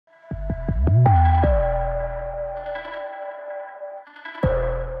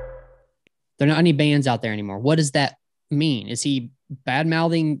There are not any bands out there anymore. What does that mean? Is he bad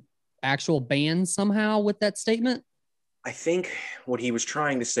mouthing actual bands somehow with that statement? I think what he was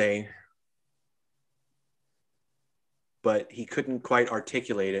trying to say, but he couldn't quite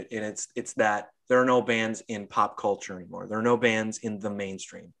articulate it. And it's that there are no bands in pop culture anymore. There are no bands in the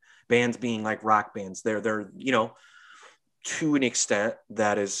mainstream. Bands being like rock bands. They're to an extent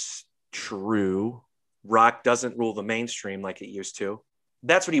that is true. Rock doesn't rule the mainstream like it used to.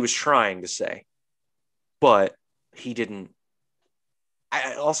 That's what he was trying to say. But he didn't.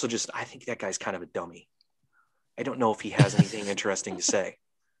 I think that guy's kind of a dummy. I don't know if he has anything interesting to say,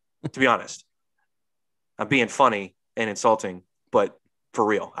 to be honest. I'm being funny and insulting, but for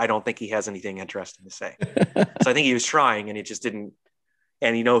real, I don't think he has anything interesting to say. So I think he was trying and it just didn't.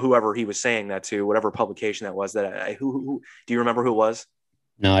 And whoever he was saying that to, whatever publication that was, who do you remember who it was?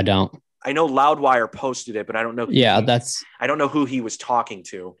 No, I don't. I know Loudwire posted it, but I don't know. I don't know who he was talking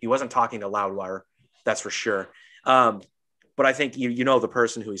to. He wasn't talking to Loudwire. That's for sure. But I think the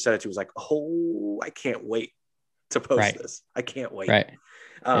person who he said it to was like, oh, I can't wait to post this. I can't wait. Right.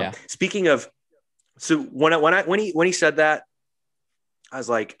 Speaking of, so when he said that, I was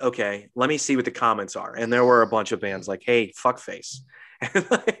like, okay, let me see what the comments are. And there were a bunch of bands like, hey, fuckface. And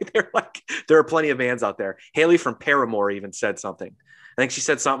there are plenty of bands out there. Haley from Paramore even said something. I think she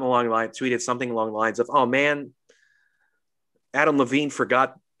said something along the line, tweeted something along the lines of, oh man, Adam Levine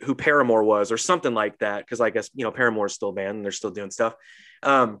forgot who Paramore was or something like that. Cause I guess, Paramore is still a band and they're still doing stuff.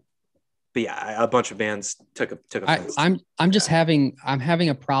 But yeah, a bunch of bands took offense. I'm having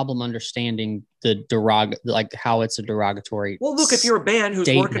a problem understanding the how it's a derogatory. Well, look, if you're a band who's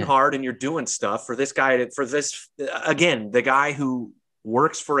working hard and you're doing stuff for this guy, again, the guy who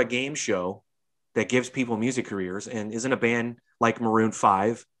works for a game show that gives people music careers and isn't a band like Maroon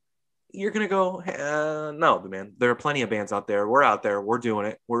 5, you're going to go, no, man, there are plenty of bands out there. We're out there. We're doing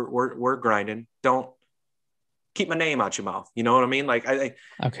it. We're grinding. Don't keep my name out your mouth. You know what I mean?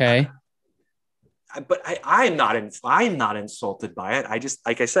 Okay. But I'm not insulted by it. I just,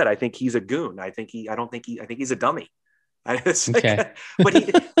 like I said, I think he's a goon. I think he's a dummy. Okay.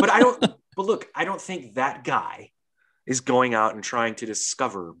 But look, I don't think that guy is going out and trying to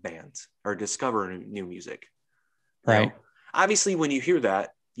discover bands or discover new music. Right. Obviously, when you hear that,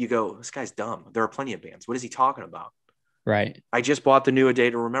 you go, this guy's dumb. There are plenty of bands. What is he talking about? Right. I just bought the new A Day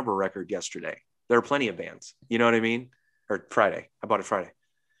to Remember record yesterday. There are plenty of bands. You know what I mean? Or Friday. I bought it Friday.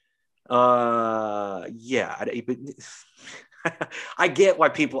 Yeah. I get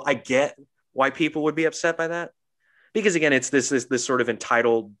why people would be upset by that. Because again, it's this sort of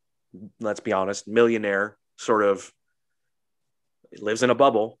entitled, let's be honest, millionaire sort of lives in a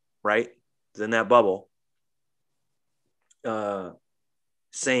bubble, right? Is in that bubble.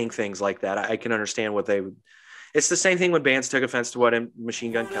 Saying things like that. I can understand what they would. It's the same thing when bands took offense to what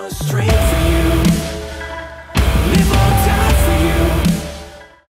Machine Gun Kelly.